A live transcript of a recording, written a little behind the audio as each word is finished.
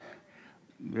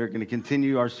We're going to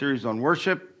continue our series on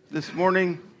worship this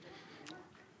morning.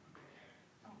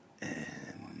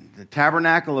 And the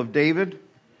Tabernacle of David.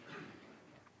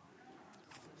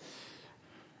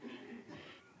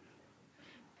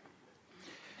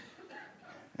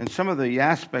 And some of the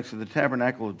aspects of the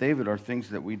Tabernacle of David are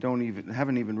things that we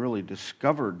haven't even really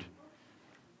discovered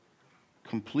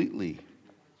completely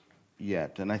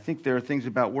yet. And I think there are things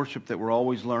about worship that we're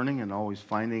always learning and always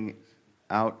finding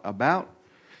out about.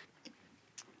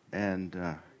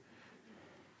 And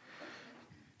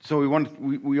so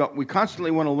we constantly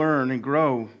want to learn and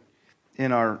grow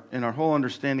in our whole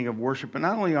understanding of worship, and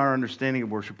not only our understanding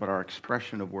of worship, but our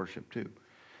expression of worship too.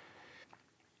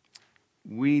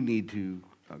 We need to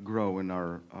grow in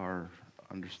our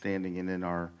understanding and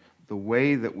in the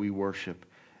way that we worship.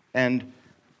 And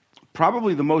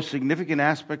probably the most significant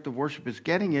aspect of worship is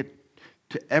getting it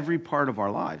to every part of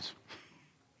our lives.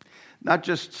 Not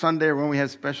just Sunday or when we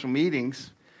have special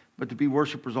meetings, but to be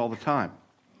worshipers all the time.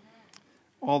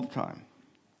 All the time.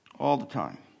 All the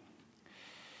time.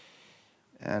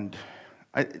 And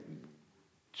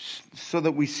so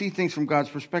that we see things from God's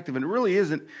perspective. And it really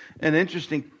isn't an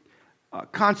interesting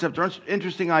concept or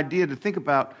interesting idea to think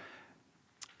about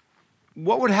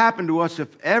what would happen to us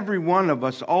if every one of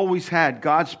us always had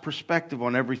God's perspective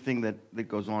on everything that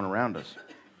goes on around us.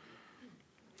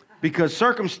 Because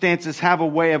circumstances have a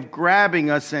way of grabbing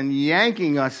us and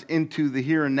yanking us into the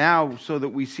here and now so that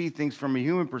we see things from a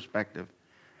human perspective.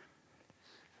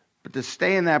 But to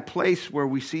stay in that place where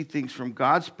we see things from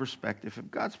God's perspective, from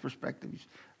God's perspective, He's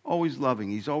always loving,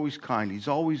 He's always kind, He's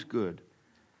always good.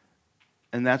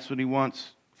 And that's what He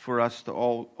wants for us to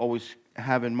always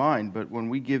have in mind. But when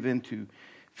we give in to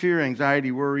fear,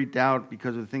 anxiety, worry, doubt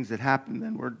because of the things that happen,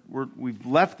 then we've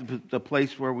left the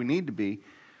place where we need to be.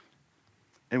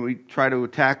 And we try to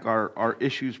attack our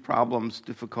issues, problems,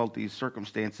 difficulties,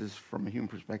 circumstances from a human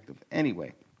perspective.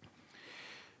 Anyway,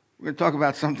 we're going to talk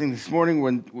about something this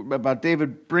morning about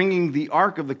David bringing the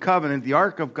Ark of the Covenant, the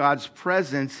Ark of God's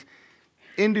presence,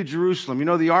 into Jerusalem. You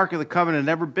know, the Ark of the Covenant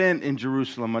had never been in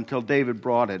Jerusalem until David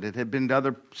brought it. It had been to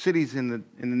other cities in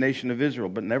the nation of Israel,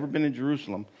 but never been in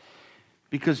Jerusalem.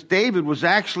 Because David was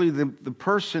actually the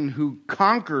person who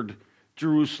conquered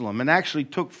Jerusalem and actually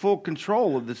took full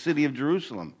control of the city of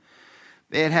Jerusalem.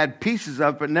 They had pieces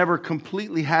of it, but never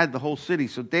completely had the whole city.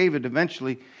 So David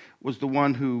eventually was the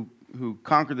one who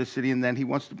conquered the city, and then he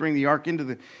wants to bring the ark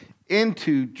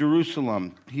into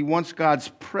Jerusalem. He wants God's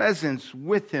presence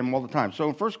with him all the time. So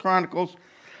in 1 Chronicles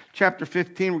chapter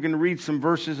 15, we're going to read some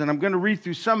verses, and I'm going to read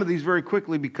through some of these very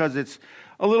quickly because it's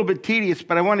a little bit tedious,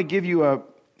 but I want to give you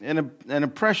an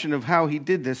impression of how he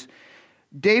did this.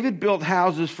 David built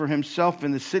houses for himself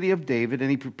in the city of David, and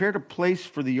he prepared a place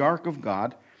for the ark of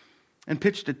God and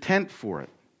pitched a tent for it.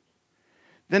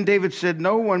 Then David said,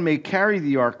 "No one may carry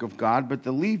the ark of God but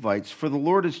the Levites, for the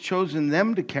Lord has chosen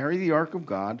them to carry the ark of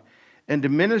God and to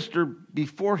minister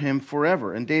before him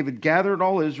forever." And David gathered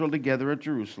all Israel together at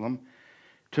Jerusalem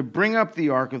to bring up the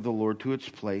ark of the Lord to its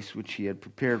place which he had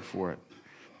prepared for it.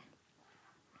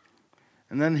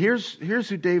 And then here's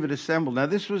who David assembled. Now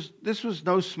this was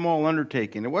no small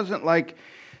undertaking. It wasn't like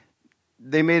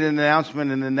they made an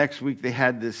announcement and the next week they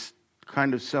had this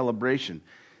kind of celebration.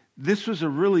 This was a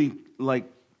really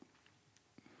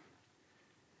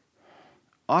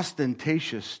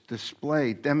ostentatious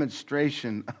display,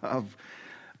 demonstration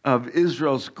of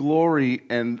Israel's glory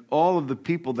and all of the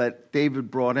people that David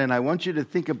brought in. I want you to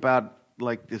think about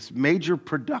like this major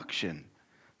production.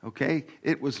 Okay?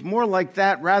 It was more like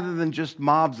that rather than just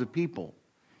mobs of people.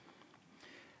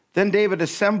 Then David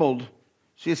assembled.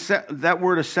 See, that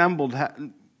word assembled,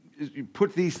 you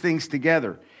put these things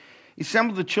together. He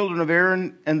assembled the children of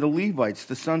Aaron and the Levites,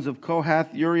 the sons of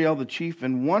Kohath, Uriel the chief,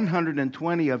 and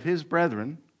 120 of his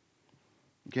brethren.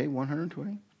 Okay,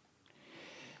 120.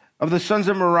 Of the sons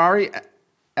of Merari,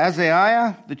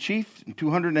 Azariah the chief, and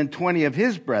 220 of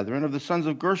his brethren. Of the sons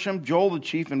of Gershom, Joel the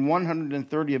chief, and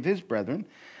 130 of his brethren.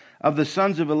 Of the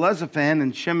sons of Elizaphan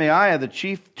and Shemaiah the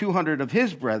chief, 200 of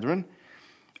his brethren.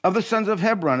 Of the sons of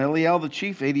Hebron, Eliel the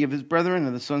chief, 80 of his brethren.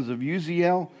 And the sons of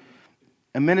Uziel,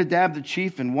 Aminadab the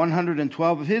chief, and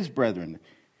 112 of his brethren.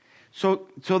 So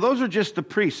those are just the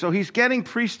priests. So he's getting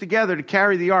priests together to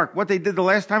carry the ark. What they did the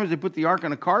last time is they put the ark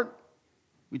on a cart.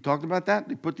 We talked about that.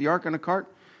 They put the ark on a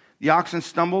cart. The oxen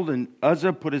stumbled, and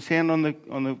Uzzah put his hand on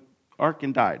the ark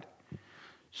and died.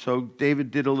 So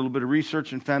David did a little bit of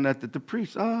research and found out that the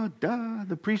priests are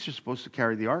supposed to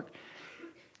carry the ark.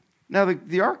 Now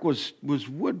the ark was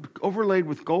wood overlaid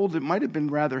with gold. It might have been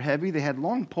rather heavy. They had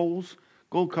long poles,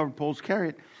 gold-covered poles, carry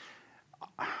it.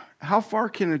 How far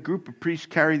can a group of priests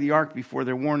carry the ark before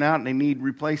they're worn out and they need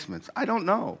replacements? I don't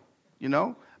know. you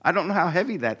know? I don't know how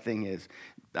heavy that thing is.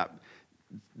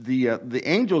 The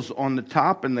angels on the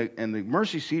top and the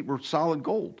mercy seat were solid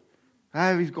gold.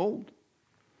 How heavy is gold?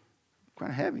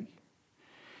 Kind of heavy.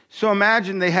 So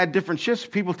imagine they had different shifts,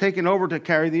 people taking over to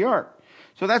carry the ark.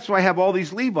 So that's why I have all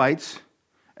these Levites,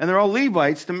 and they're all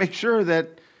Levites to make sure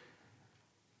that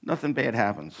nothing bad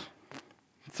happens.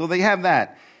 So they have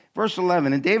that. Verse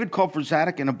 11, and David called for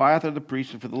Zadok and Abiathar the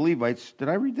priests and for the Levites. Did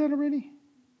I read that already?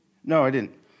 No, I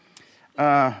didn't.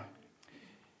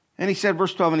 And he said,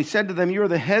 verse 12, and he said to them, you are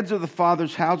the heads of the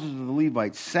fathers' houses of the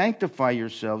Levites. Sanctify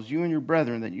yourselves, you and your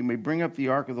brethren, that you may bring up the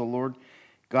ark of the Lord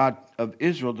God of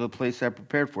Israel to the place I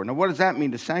prepared for. Now, what does that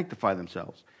mean to sanctify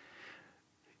themselves?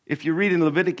 If you read in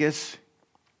Leviticus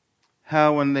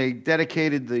how when they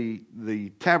dedicated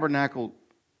the tabernacle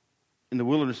in the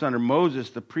wilderness under Moses,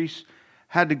 the priests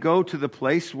had to go to the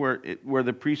place where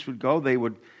the priests would go. They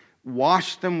would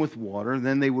wash them with water,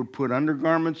 then they would put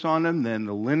undergarments on them, then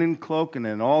the linen cloak, and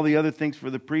then all the other things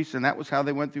for the priests, and that was how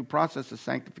they went through the process of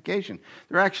sanctification.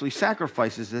 There are actually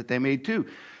sacrifices that they made too.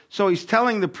 So he's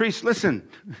telling the priests, listen,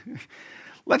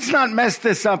 let's not mess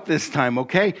this up this time,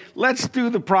 okay? Let's do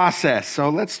the process.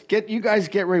 So you guys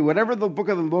get ready. Whatever the book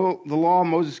of the law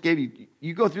Moses gave you,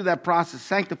 you go through that process,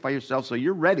 sanctify yourself so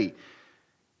you're ready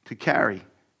to carry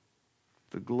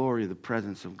the glory of the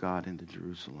presence of God into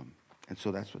Jerusalem. And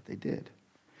so that's what they did.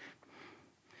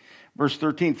 Verse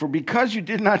 13, for because you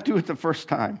did not do it the first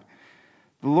time,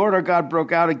 the Lord our God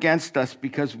broke out against us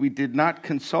because we did not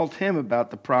consult him about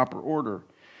the proper order.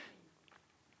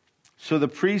 So the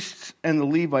priests and the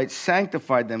Levites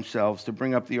sanctified themselves to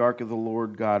bring up the ark of the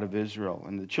Lord God of Israel.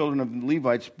 And the children of the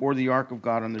Levites bore the ark of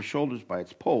God on their shoulders by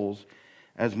its poles,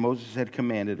 as Moses had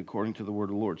commanded according to the word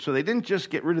of the Lord. So they didn't just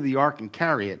get rid of the ark and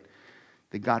carry it.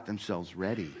 They got themselves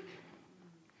ready.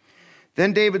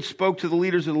 Then David spoke to the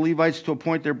leaders of the Levites to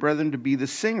appoint their brethren to be the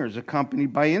singers,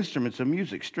 accompanied by instruments of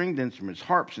music, stringed instruments,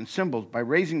 harps, and cymbals, by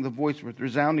raising the voice with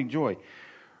resounding joy.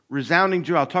 Resounding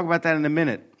joy, I'll talk about that in a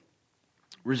minute.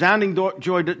 Resounding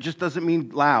joy just doesn't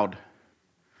mean loud.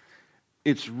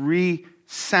 It's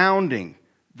resounding.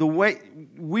 The way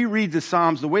we read the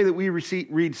Psalms, the way that we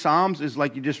read Psalms is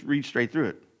like you just read straight through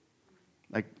it.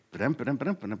 Like, I'm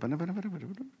done.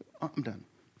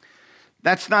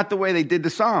 That's not the way they did the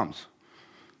Psalms.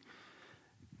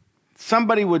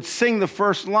 Somebody would sing the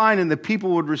first line and the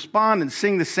people would respond and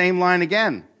sing the same line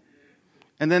again.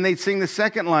 And then they'd sing the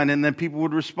second line and then people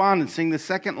would respond and sing the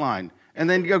second line. And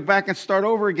then go back and start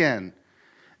over again.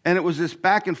 And it was this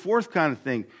back and forth kind of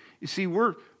thing. You see,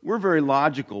 we're very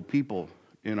logical people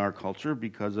in our culture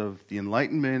because of the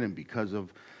Enlightenment and because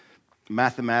of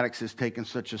mathematics has taken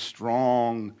such a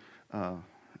strong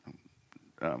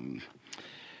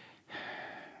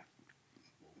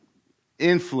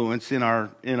influence in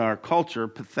our culture.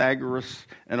 Pythagoras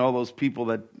and all those people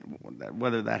that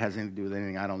whether that has anything to do with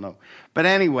anything, I don't know. But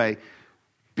anyway,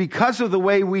 because of the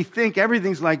way we think,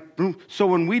 everything's like, so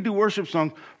when we do worship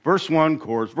songs, verse 1,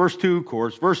 chorus, verse 2,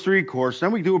 chorus, verse 3, chorus,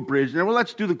 then we do a bridge, and then, well,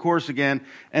 let's do the chorus again,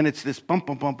 and it's this bump,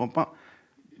 bump, bump, bump, bump.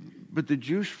 But the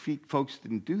Jewish folks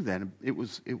didn't do that. It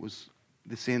was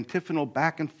this antiphonal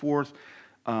back and forth,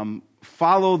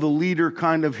 follow the leader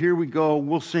kind of, here we go,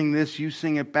 we'll sing this, you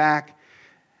sing it back.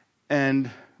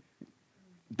 And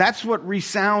that's what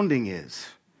resounding is.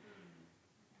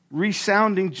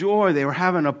 Resounding joy. They were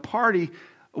having a party.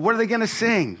 What are they going to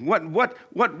sing? What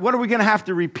are we going to have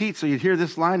to repeat? So you'd hear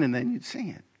this line and then you'd sing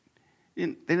it.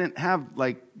 They didn't have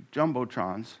like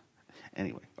jumbotrons.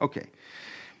 Anyway, okay.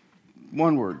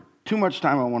 One word. Too much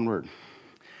time on one word.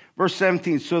 Verse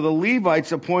 17. So the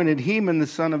Levites appointed Heman the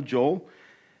son of Joel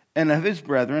and of his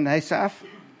brethren, Asaph,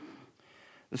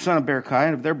 the son of Berechiah,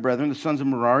 and of their brethren, the sons of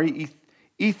Merari,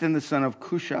 Ethan the son of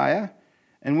Cushiah,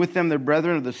 and with them their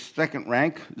brethren of the second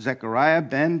rank, Zechariah,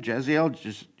 Ben, Jeziel,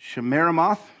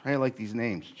 Shemiramoth. I like these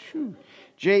names.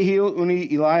 Jehiel, Uni,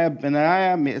 Eliah,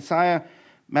 Benaiah, Maaseiah,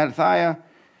 Mattathiah,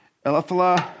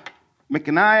 Eliphalah,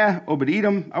 Micaniah,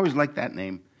 Obed-Edom. I always like that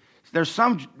name. There's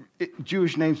some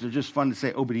Jewish names that are just fun to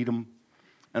say, Obed-Edom.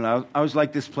 And I always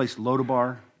like this place,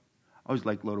 Lodabar. I always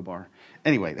like Lodabar.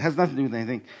 Anyway, it has nothing to do with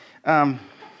anything.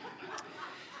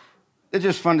 It's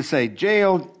just fun to say.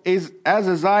 Jael,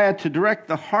 Azaziah to direct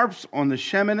the harps on the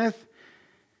Sheminith.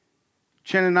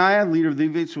 Chenaniah, leader of the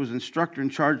Levites, was instructor in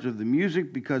charge of the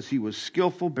music because he was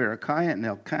skillful. Berechiah and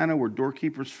Elkanah were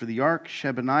doorkeepers for the ark.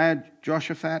 Shebaniah,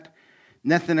 Joshaphat,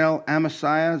 Nethanel,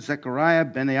 Amasiah, Zechariah,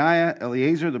 Benaiah,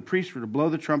 Eleazar, the priests were to blow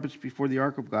the trumpets before the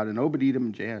ark of God, and Obed-Edom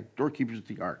and Jael, doorkeepers of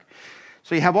the ark.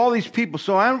 So you have all these people.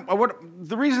 So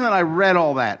the reason that I read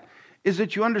all that is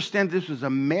that you understand this was a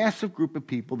massive group of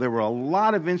people. There were a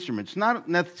lot of instruments.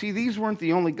 See, these weren't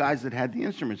the only guys that had the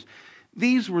instruments.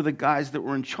 These were the guys that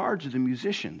were in charge of the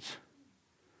musicians.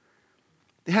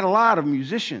 They had a lot of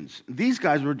musicians. These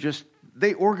guys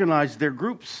they organized their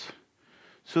groups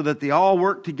so that they all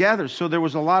worked together. So there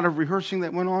was a lot of rehearsing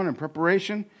that went on and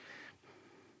preparation.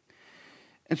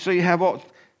 And so you have all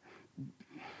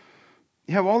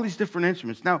these different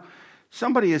instruments. Now,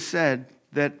 somebody has said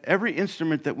that every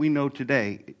instrument that we know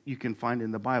today, you can find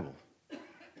in the Bible.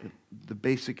 The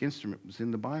basic instrument was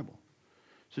in the Bible.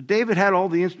 So David had all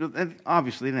the instruments, and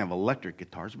obviously they didn't have electric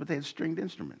guitars, but they had stringed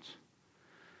instruments.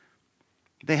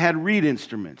 They had reed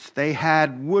instruments. They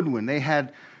had woodwind. They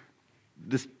had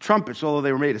the trumpets, although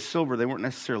they were made of silver, they weren't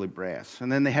necessarily brass.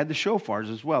 And then they had the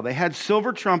shofars as well. They had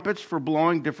silver trumpets for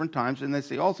blowing different times, and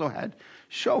they also had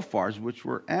shofars, which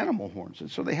were animal horns. And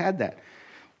so they had that.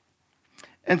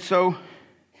 And so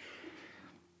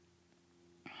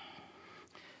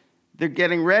they're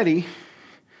getting ready.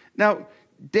 Now,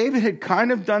 David had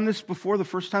kind of done this before the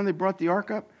first time they brought the ark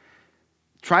up.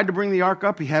 Tried to bring the ark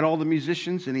up. He had all the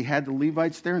musicians and he had the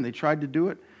Levites there, and they tried to do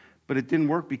it, but it didn't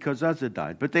work because Uzzah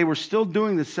died. But they were still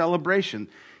doing the celebration.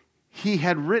 He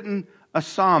had written a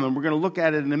psalm, and we're going to look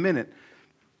at it in a minute.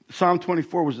 Psalm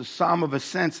 24 was a psalm of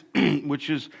ascents, which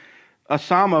is a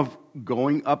psalm of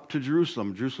going up to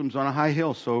Jerusalem. Jerusalem's on a high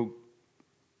hill, so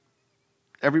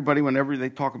everybody, whenever they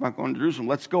talk about going to Jerusalem,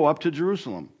 let's go up to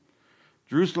Jerusalem.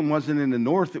 Jerusalem wasn't in the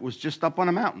north, it was just up on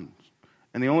a mountain.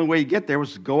 And the only way you get there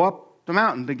was to go up the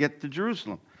mountain to get to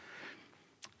Jerusalem.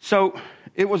 So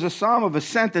it was a psalm of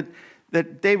ascent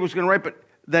that David was going to write, but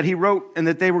that he wrote and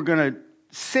that they were going to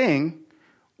sing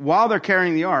while they're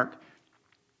carrying the ark.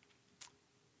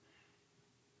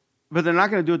 But they're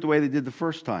not going to do it the way they did the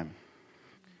first time.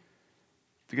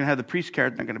 They're going to have the priest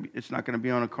carry it. It's not going to be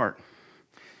on a cart.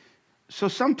 So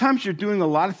sometimes you're doing a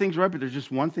lot of things right, but there's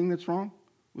just one thing that's wrong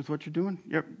with what you're doing.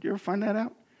 You ever find that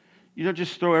out? You don't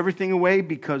just throw everything away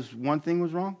because one thing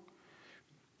was wrong.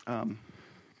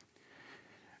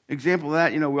 Example of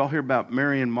that, we all hear about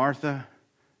Mary and Martha,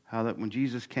 how that when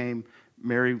Jesus came,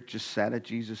 Mary just sat at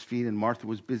Jesus' feet and Martha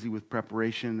was busy with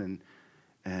preparation,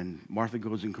 and Martha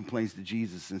goes and complains to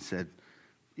Jesus and said,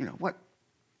 what?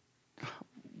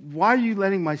 Why are you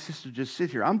letting my sister just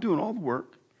sit here? I'm doing all the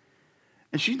work,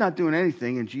 and she's not doing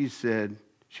anything. And Jesus said,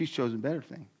 she's chosen a better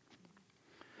thing.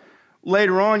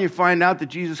 Later on, you find out that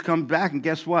Jesus comes back, and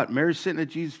guess what? Mary's sitting at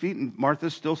Jesus' feet, and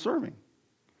Martha's still serving.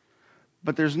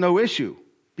 But there's no issue,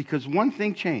 because one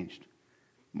thing changed: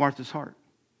 Martha's heart.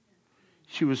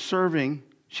 She was serving.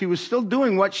 She was still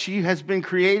doing what she has been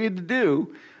created to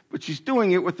do, but she's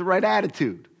doing it with the right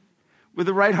attitude, with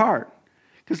the right heart.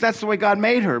 Because that's the way God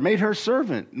made her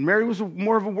servant. And Mary was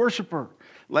more of a worshiper,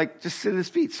 like just sit at his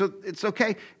feet. So it's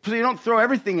okay. So you don't throw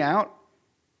everything out.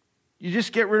 You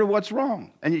just get rid of what's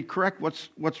wrong, and you correct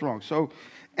what's wrong. So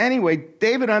anyway,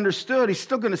 David understood he's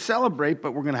still going to celebrate,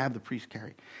 but we're going to have the priest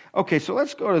carry. Okay, so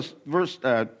let's go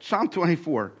to Psalm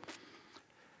 24.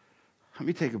 Let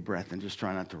me take a breath and just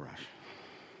try not to rush.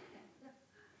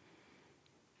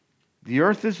 The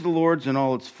earth is the Lord's and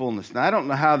all its fullness. Now, I don't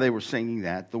know how they were singing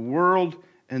that. The world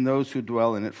and those who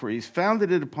dwell in it, for he's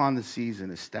founded it upon the seas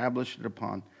and established it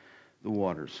upon the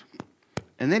waters.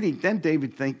 And then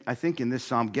David, I think in this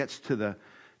psalm, gets to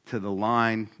the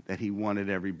line that he wanted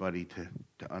everybody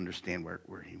to understand,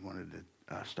 where he wanted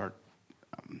to start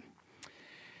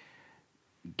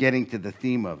getting to the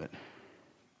theme of it.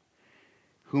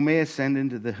 Who may ascend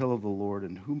into the hill of the Lord,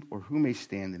 and who may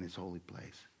stand in his holy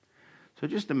place? So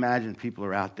just imagine people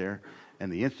are out there,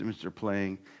 and the instruments are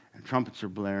playing, and trumpets are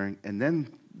blaring, and then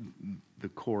the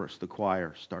chorus, the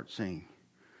choir, starts singing.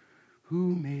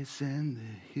 Who may ascend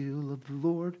the hill of the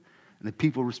Lord? And the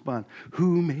people respond,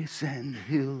 who may ascend the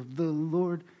hill of the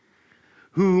Lord?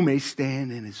 Who may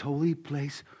stand in his holy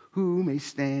place? Who may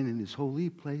stand in his holy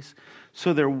place?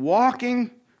 So they're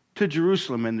walking to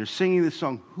Jerusalem, and they're singing this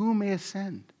song, who may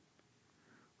ascend?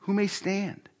 Who may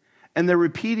stand? And they're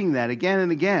repeating that again and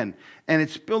again. And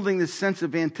it's building this sense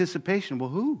of anticipation. Well,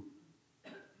 who?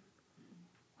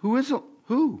 Who is it?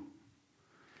 Who?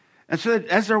 And so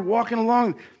as they're walking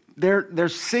along, they're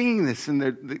singing this, and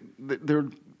they're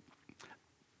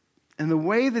and the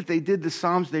way that they did the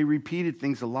Psalms, they repeated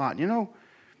things a lot.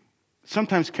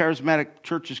 Sometimes charismatic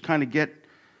churches kind of get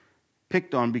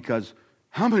picked on because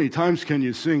how many times can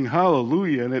you sing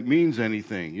hallelujah and it means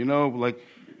anything? Like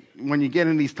when you get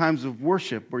in these times of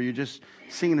worship where you're just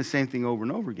singing the same thing over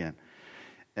and over again.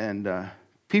 And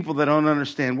people that don't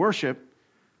understand worship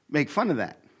make fun of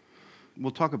that.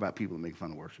 We'll talk about people that make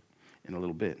fun of worship in a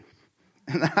little bit.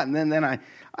 And then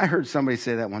I heard somebody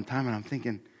say that one time, and I'm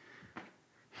thinking,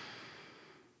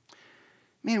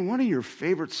 Man, one of your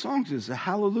favorite songs is the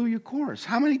Hallelujah chorus.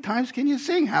 How many times can you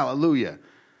sing Hallelujah?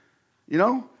 You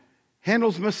know,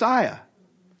 Handel's Messiah.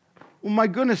 Well, my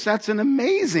goodness, that's an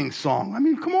amazing song. I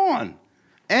mean, come on.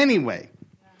 Anyway.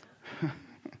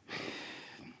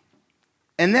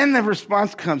 And then the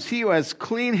response comes, he who has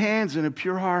clean hands and a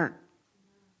pure heart,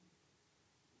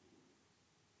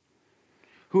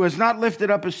 who has not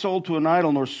lifted up his soul to an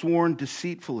idol nor sworn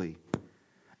deceitfully.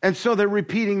 And so they're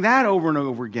repeating that over and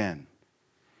over again.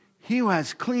 He who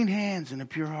has clean hands and a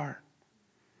pure heart.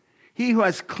 He who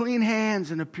has clean hands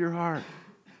and a pure heart.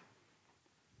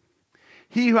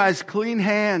 He who has clean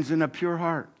hands and a pure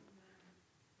heart.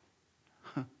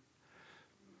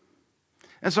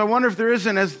 And so I wonder if there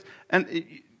isn't and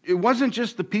it wasn't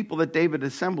just the people that David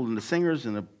assembled and the singers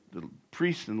and the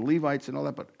priests and the Levites and all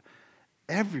that, but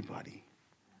everybody.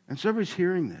 And so everybody's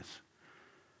hearing this.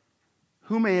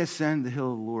 Who may ascend the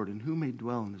hill of the Lord and who may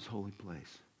dwell in his holy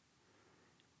place?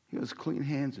 He has clean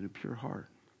hands and a pure heart.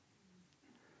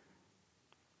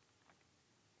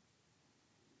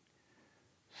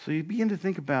 So you begin to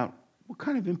think about what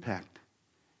kind of impact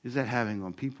is that having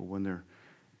on people when they're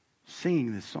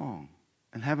singing this song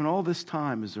and having all this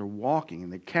time as they're walking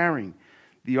and they're carrying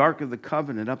the Ark of the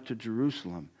Covenant up to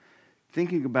Jerusalem,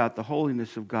 thinking about the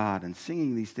holiness of God and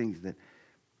singing these things that,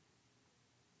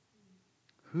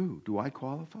 who? Do I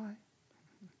qualify?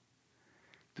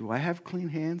 Do I have clean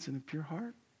hands and a pure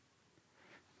heart?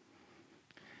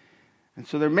 And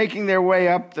so they're making their way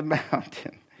up the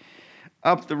mountain,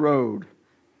 up the road.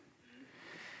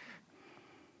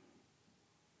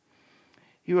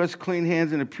 He who has clean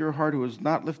hands and a pure heart, who has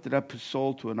not lifted up his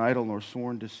soul to an idol nor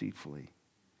sworn deceitfully.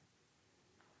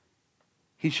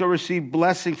 He shall receive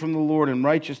blessing from the Lord and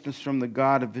righteousness from the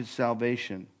God of his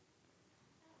salvation.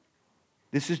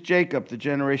 This is Jacob, the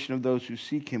generation of those who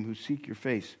seek him, who seek your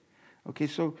face. Okay,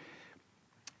 so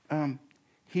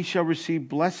he shall receive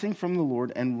blessing from the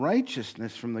Lord and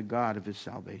righteousness from the God of his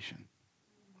salvation.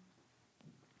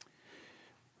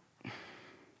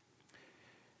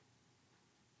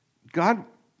 God,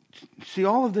 see,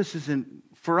 all of this is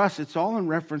for us, it's all in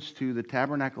reference to the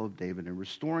tabernacle of David and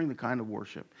restoring the kind of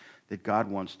worship that God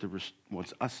wants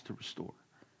us to restore.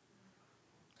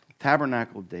 The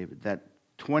tabernacle of David, that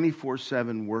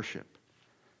 24/7 worship.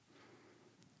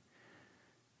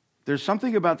 There's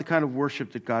something about the kind of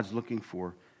worship that God's looking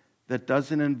for that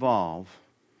doesn't involve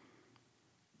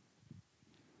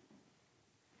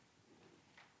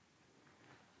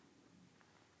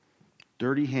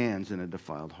dirty hands and a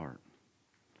defiled heart.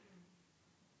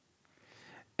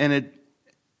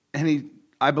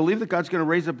 I believe that God's going to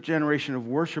raise up a generation of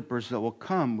worshipers that will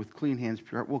come with clean hands,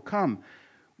 pure heart, will come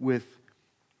with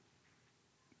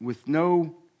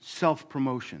no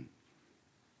self-promotion.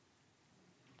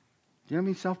 Do you know what I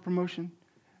mean, self-promotion?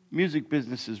 Music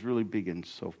business is really big in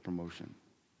self-promotion.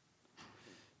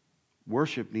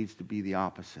 Worship needs to be the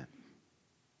opposite.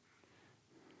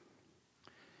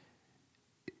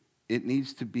 It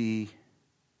needs to be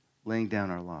laying down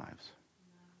our lives,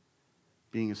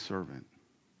 being a servant.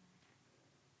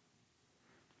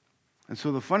 And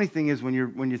so the funny thing is when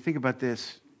you think about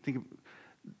this, think of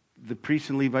the priests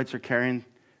and Levites are carrying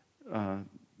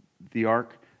the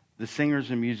ark. The singers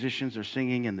and musicians are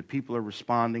singing, and the people are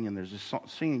responding, and there's a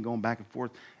singing going back and forth.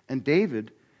 And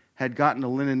David had gotten a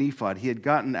linen ephod. He had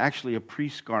gotten actually a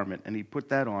priest's garment, and he put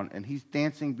that on, and he's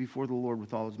dancing before the Lord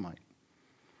with all his might.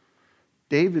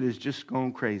 David is just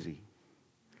going crazy.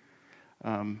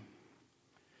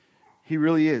 He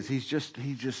really is. He's the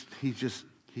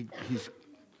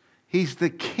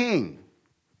king.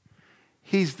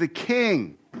 He's the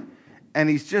king. And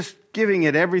he's just giving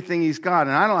it everything he's got.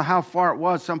 And I don't know how far it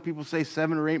was. Some people say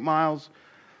 7 or 8 miles.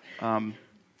 Do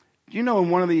you know in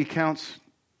one of the accounts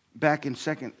back in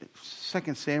 2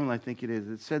 Samuel, I think it is,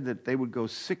 it said that they would go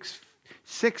six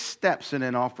steps and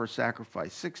then offer a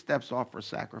sacrifice. 6 steps offer a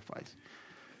sacrifice.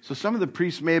 So some of the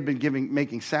priests may have been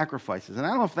making sacrifices. And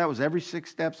I don't know if that was every 6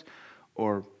 steps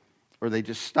or they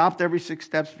just stopped every 6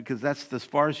 steps because that's as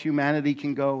far as humanity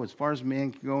can go, as far as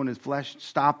man can go in his flesh.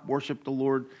 Stop, worship the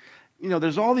Lord. You know,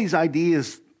 there's all these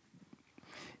ideas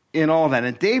in all that.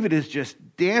 And David is just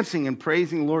dancing and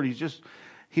praising the Lord.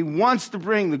 He wants to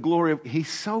bring the glory of, he's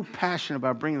so passionate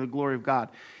about bringing the glory of God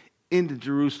into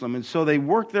Jerusalem. And so they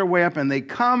work their way up and they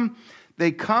come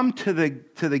to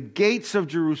the gates of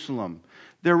Jerusalem.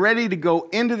 They're ready to go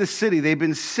into the city. They've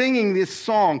been singing this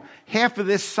song, half of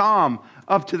this psalm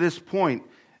up to this point.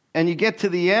 And you get to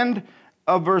the end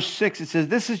of verse 6. It says,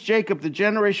 this is Jacob, the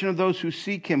generation of those who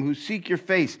seek him, who seek your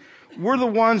face. We're the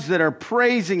ones that are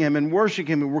praising him and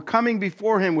worshiping him. And we're coming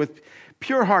before him with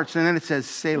pure hearts. And then it says,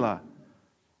 Selah.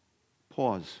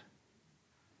 Pause.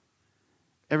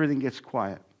 everything gets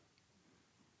quiet.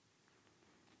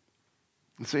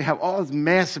 And so you have all this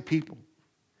mass of people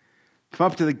come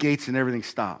up to the gates and everything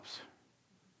stops.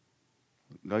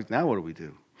 Like, now what do we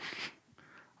do?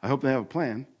 I hope they have a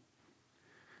plan.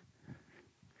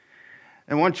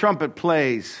 And one trumpet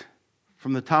plays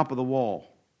from the top of the wall.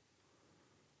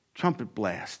 Trumpet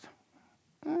blast.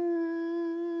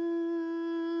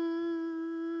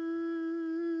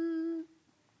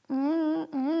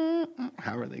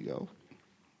 However they go.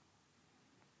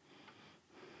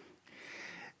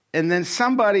 And then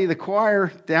somebody, the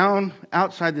choir down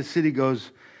outside the city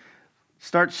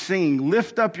starts singing,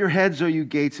 "Lift up your heads, O you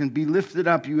gates, and be lifted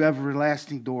up, you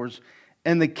everlasting doors,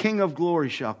 and the King of glory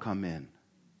shall come in."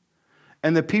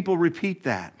 And the people repeat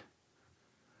that.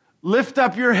 "Lift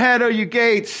up your head, O you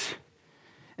gates,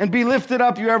 and be lifted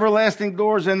up, you everlasting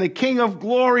doors, and the King of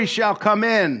glory shall come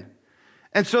in."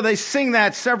 And so they sing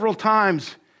that several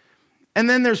times. And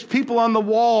then there's people on the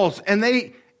walls, and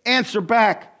they answer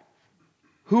back,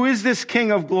 "Who is this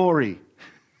King of glory?"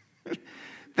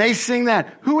 They sing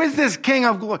that. Who is this King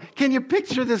of glory? Can you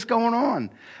picture this going on?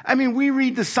 I mean, we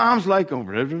read the Psalms like, oh,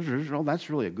 that's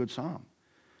really a good psalm.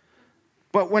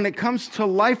 But when it comes to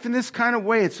life in this kind of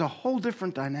way, it's a whole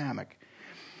different dynamic.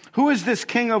 Who is this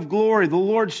King of glory? The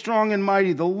Lord strong and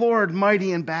mighty, the Lord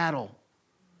mighty in battle.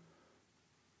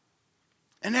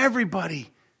 And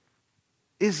everybody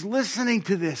is listening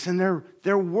to this, and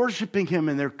they're worshiping him,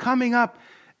 and they're coming up,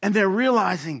 and they're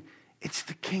realizing it's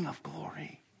the King of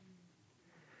glory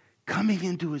coming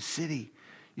into his city.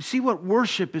 You see what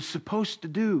worship is supposed to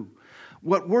do?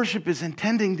 What worship is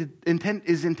intended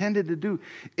to do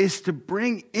is to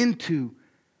bring into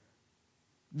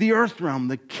the earth realm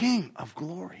the King of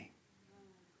glory.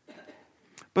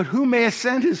 But who may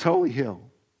ascend his holy hill?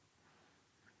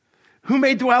 Who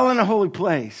may dwell in a holy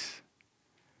place?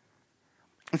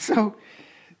 And so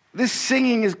this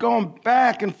singing is going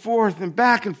back and forth, and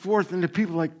the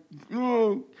people are like,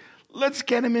 "Oh, let's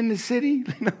get him in the city."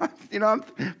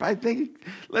 I think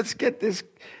let's get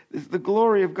the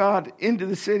glory of God into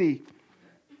the city.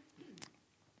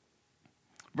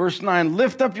 Verse 9,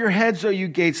 "Lift up your heads, O you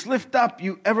gates. Lift up,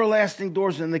 you everlasting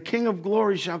doors, and the King of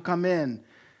glory shall come in."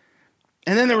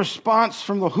 And then the response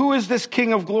from who is this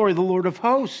King of glory? The Lord of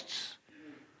hosts.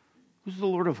 Who's the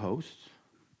Lord of hosts?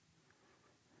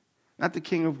 Not the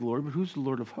King of glory, but who's the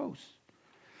Lord of hosts?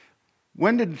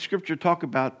 When did Scripture talk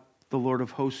about the Lord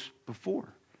of hosts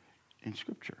before in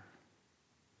Scripture?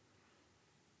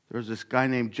 There was this guy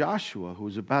named Joshua who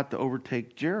was about to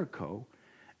overtake Jericho,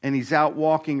 and he's out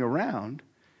walking around,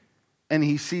 and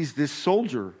he sees this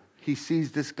soldier. He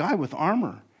sees this guy with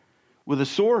armor, with a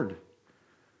sword,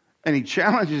 and he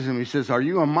challenges him. He says, "Are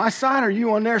you on my side or are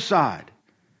you on their side?"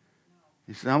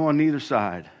 He says, "I'm on neither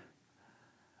side.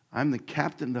 I'm the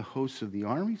captain of the hosts of the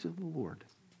armies of the Lord."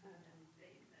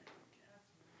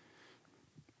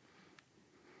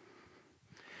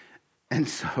 And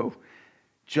so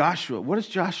Joshua, what does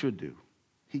Joshua do?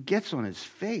 He gets on his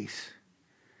face.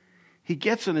 He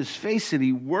gets on his face and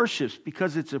he worships,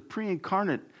 because it's a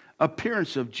pre-incarnate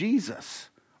appearance of Jesus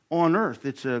on earth.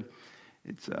 It's a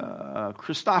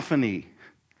Christophany.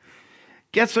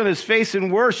 Gets on his face and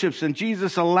worships, and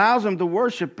Jesus allows him to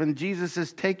worship, and Jesus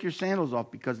says, "Take your sandals off,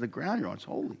 because the ground you're on is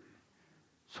holy."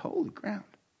 It's holy ground.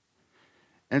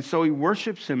 And so he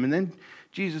worships him, and then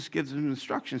Jesus gives him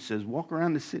instructions, says, "Walk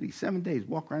around the city 7 days,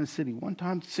 walk around the city one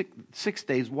time, 6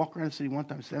 days, walk around the city one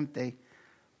time, 7th day,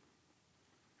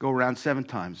 go around 7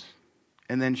 times,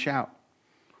 and then shout."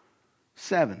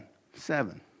 7.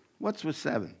 What's with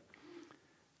 7?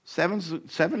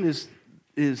 7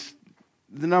 is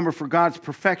the number for God's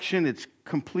perfection, it's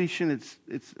completion, it's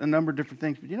a number of different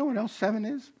things. But you know what else 7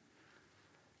 is?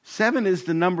 7 is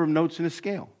the number of notes in a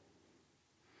scale.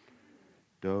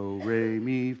 Do, re,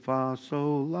 mi, fa,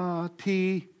 sol, la,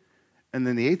 ti. And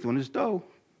then the 8th one is do.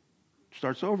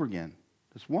 Starts over again.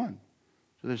 That's 1.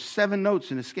 So there's 7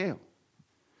 notes in a scale.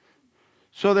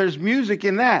 So there's music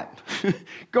in that.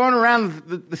 Going around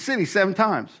the city 7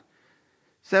 times.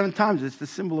 7 times. It's the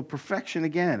symbol of perfection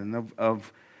again, and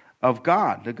of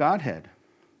God, the Godhead.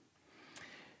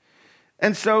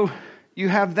 And so you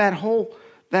have that whole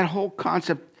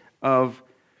concept of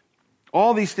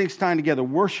all these things tying together.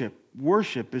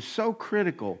 Worship is so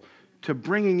critical to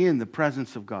bringing in the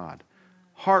presence of God.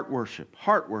 Heart worship.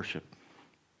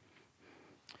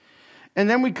 And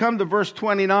then we come to verse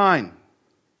 29.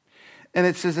 And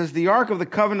it says, "As the ark of the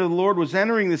covenant of the Lord was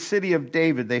entering the city of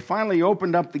David," they finally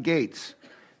opened up the gates.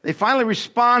 They finally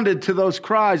responded to those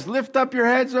cries. "Lift up your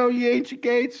heads, O ye ancient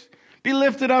gates. Be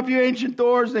lifted up, you ancient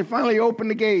doors." They finally opened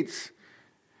the gates.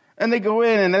 And they go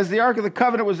in. And as the ark of the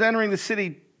covenant was entering the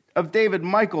city of David,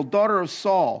 Michal, daughter of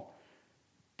Saul,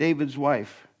 David's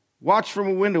wife, watched from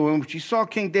a window, and when she saw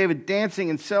King David dancing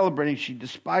and celebrating, she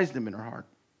despised him in her heart.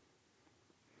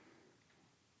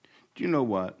 Do you know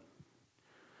what?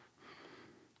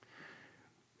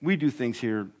 We do things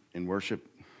here in worship,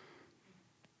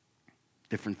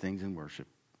 different things in worship.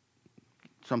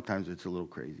 Sometimes it's a little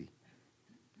crazy.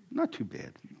 Not too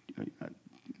bad.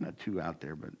 Not too out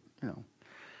there, but,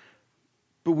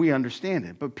 But we understand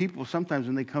it. But people, sometimes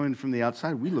when they come in from the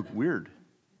outside, we look weird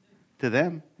to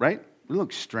them, right? We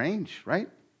look strange, right?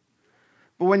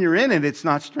 But when you're in it, it's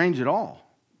not strange at all.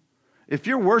 If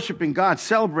you're worshiping God,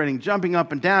 celebrating, jumping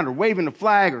up and down, or waving a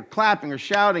flag, or clapping, or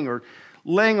shouting, or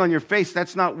laying on your face,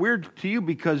 that's not weird to you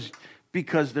because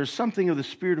there's something of the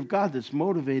Spirit of God that's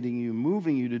motivating you,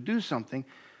 moving you to do something.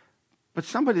 But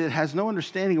somebody that has no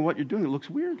understanding of what you're doing, it looks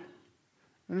weird.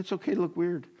 And it's okay to look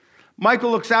weird.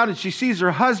 Michal looks out and she sees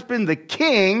her husband, the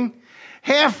king,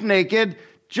 half naked,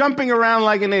 jumping around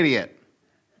like an idiot.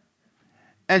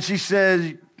 And she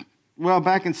says,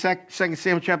 back in 2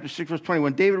 Samuel chapter 6, verse 20,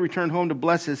 when David returned home to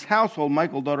bless his household,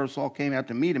 Michal, daughter of Saul, came out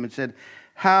to meet him and said,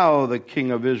 "How the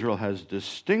king of Israel has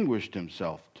distinguished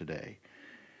himself today,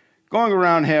 going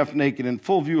around half naked in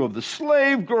full view of the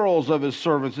slave girls of his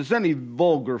servants, as any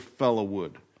vulgar fellow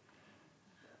would."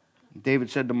 David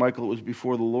said to Michal, "It was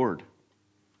before the Lord,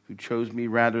 who chose me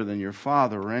rather than your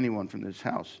father or anyone from this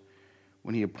house,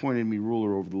 when he appointed me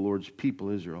ruler over the Lord's people,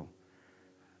 Israel.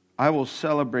 I will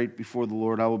celebrate before the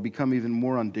Lord. I will become even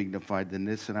more undignified than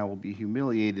this, and I will be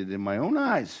humiliated in my own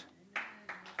eyes.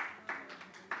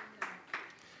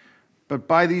 But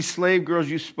by these slave girls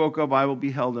you spoke of, I will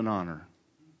be held in honor."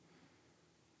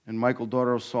 And Michal,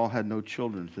 daughter of Saul, had no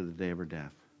children to the day of her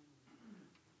death.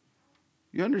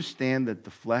 You understand that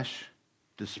the flesh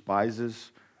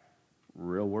despises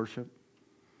real worship?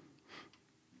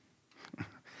 Do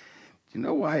you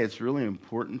know why it's really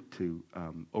important to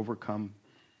overcome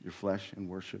your flesh in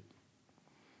worship?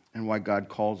 And why God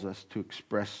calls us to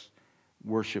express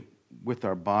worship with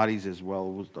our bodies as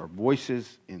well as our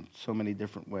voices in so many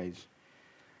different ways?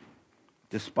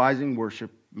 Despising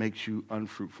worship makes you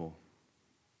unfruitful.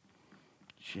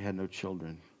 She had no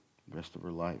children the rest of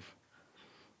her life.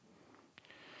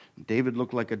 David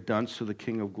looked like a dunce so the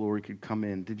King of Glory could come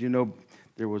in. Did you know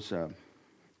there was a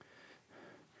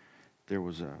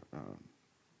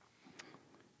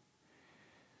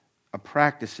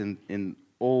practice in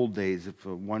old days if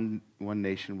one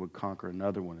nation would conquer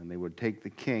another one, and they would take the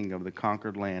king of the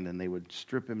conquered land and they would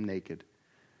strip him naked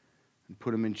and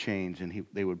put him in chains, and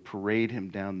they would parade him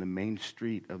down the main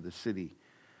street of the city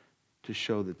to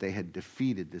show that they had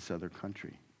defeated this other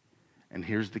country. And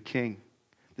here's the king.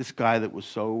 This guy that was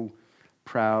so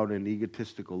proud and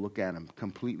egotistical, look at him,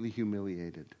 completely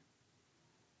humiliated.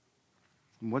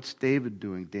 And what's David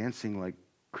doing? Dancing like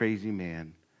a crazy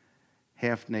man,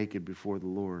 half naked before the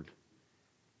Lord.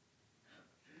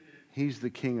 He's the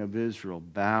king of Israel,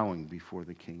 bowing before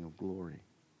the King of Glory.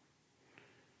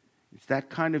 It's that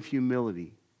kind of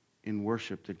humility in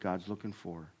worship that God's looking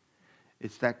for.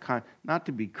 It's that kind, not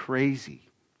to be crazy,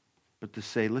 but to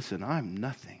say, listen, I'm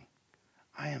nothing.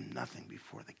 I am nothing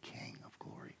before the King of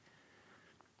Glory.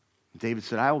 David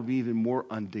said, I will be even more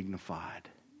undignified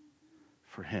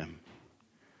for him.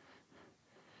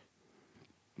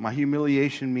 My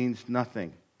humiliation means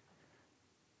nothing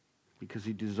because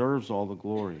he deserves all the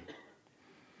glory.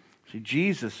 See,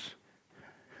 Jesus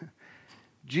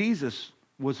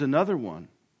was another one.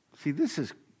 See,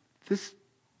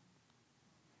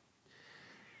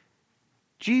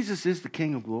 Jesus is the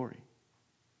King of Glory.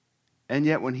 And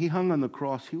yet when he hung on the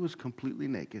cross, he was completely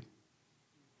naked,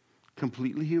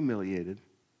 completely humiliated,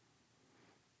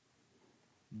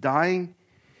 dying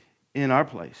in our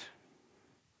place.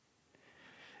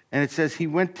 And it says he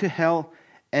went to hell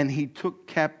and he took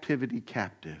captivity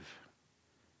captive.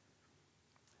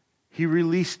 He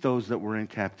released those that were in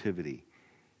captivity.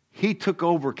 He took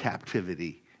over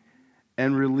captivity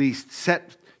and released,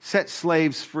 set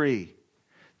slaves free.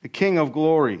 The King of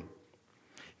Glory.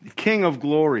 The King of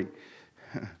Glory.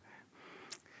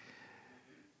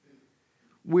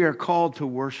 We are called to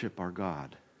worship our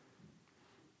God.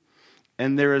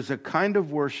 And there is a kind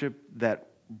of worship that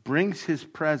brings his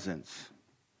presence.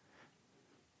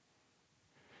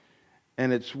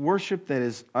 And it's worship that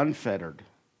is unfettered.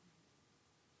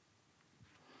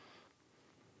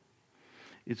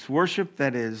 It's worship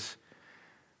that is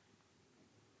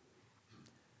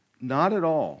not at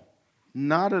all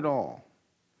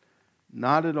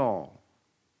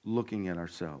looking at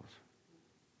ourselves,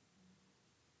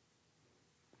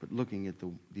 but looking at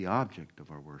the object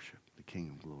of our worship, the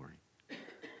King of Glory.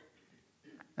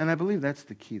 And I believe that's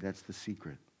the key, that's the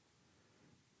secret.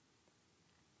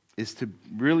 is to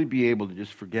really be able to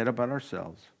just forget about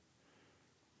ourselves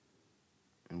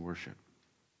and worship.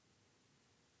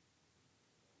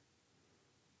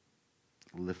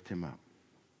 Lift him up.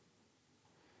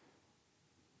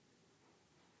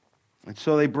 And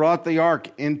so they brought the ark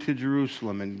into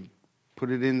Jerusalem and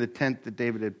put it in the tent that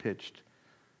David had pitched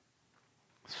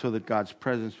so that God's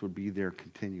presence would be there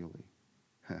continually.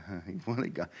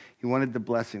 He wanted the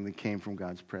blessing that came from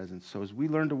God's presence. So as we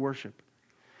learn to worship,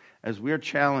 as we are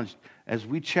challenged, as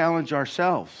we challenge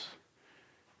ourselves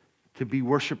to be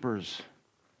worshipers,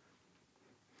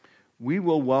 we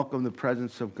will welcome the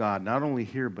presence of God, not only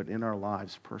here, but in our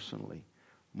lives personally,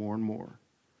 more and more.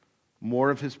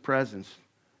 More of his presence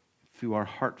through our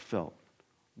heartfelt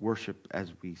worship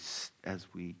as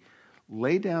we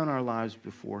lay down our lives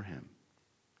before him.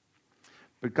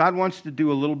 But God wants to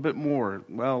do a little bit more,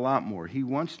 well, a lot more. He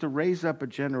wants to raise up a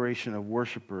generation of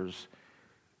worshipers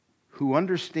who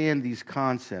understand these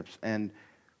concepts and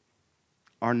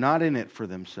are not in it for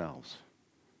themselves.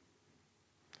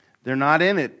 They're not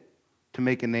in it to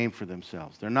make a name for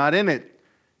themselves. They're not in it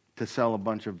to sell a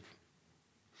bunch of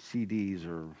CDs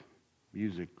or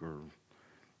music, or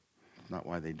that's not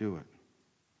why they do it.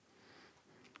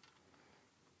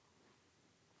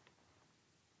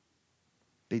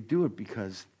 They do it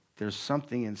because there's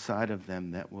something inside of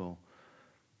them that will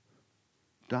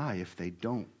die if they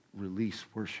don't release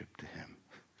worship to him.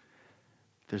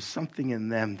 There's something in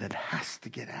them that has to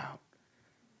get out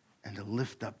and to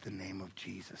lift up the name of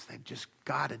Jesus. They've just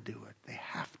got to do it. They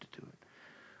have to do it.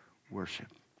 Worship.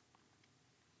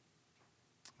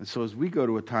 And so as we go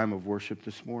to a time of worship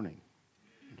this morning,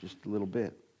 just a little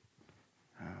bit,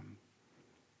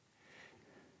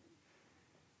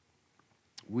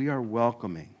 we are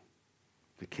welcoming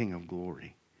the King of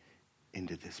Glory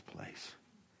into this place.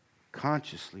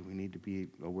 Consciously, we need to be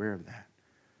aware of that.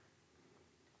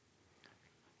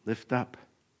 Lift up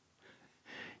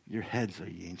your heads, O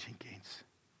ye ancient gates.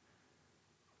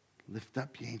 Lift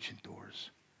up ye ancient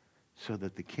doors, so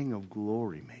that the King of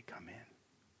Glory may come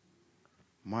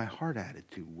in. My heart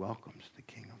attitude welcomes the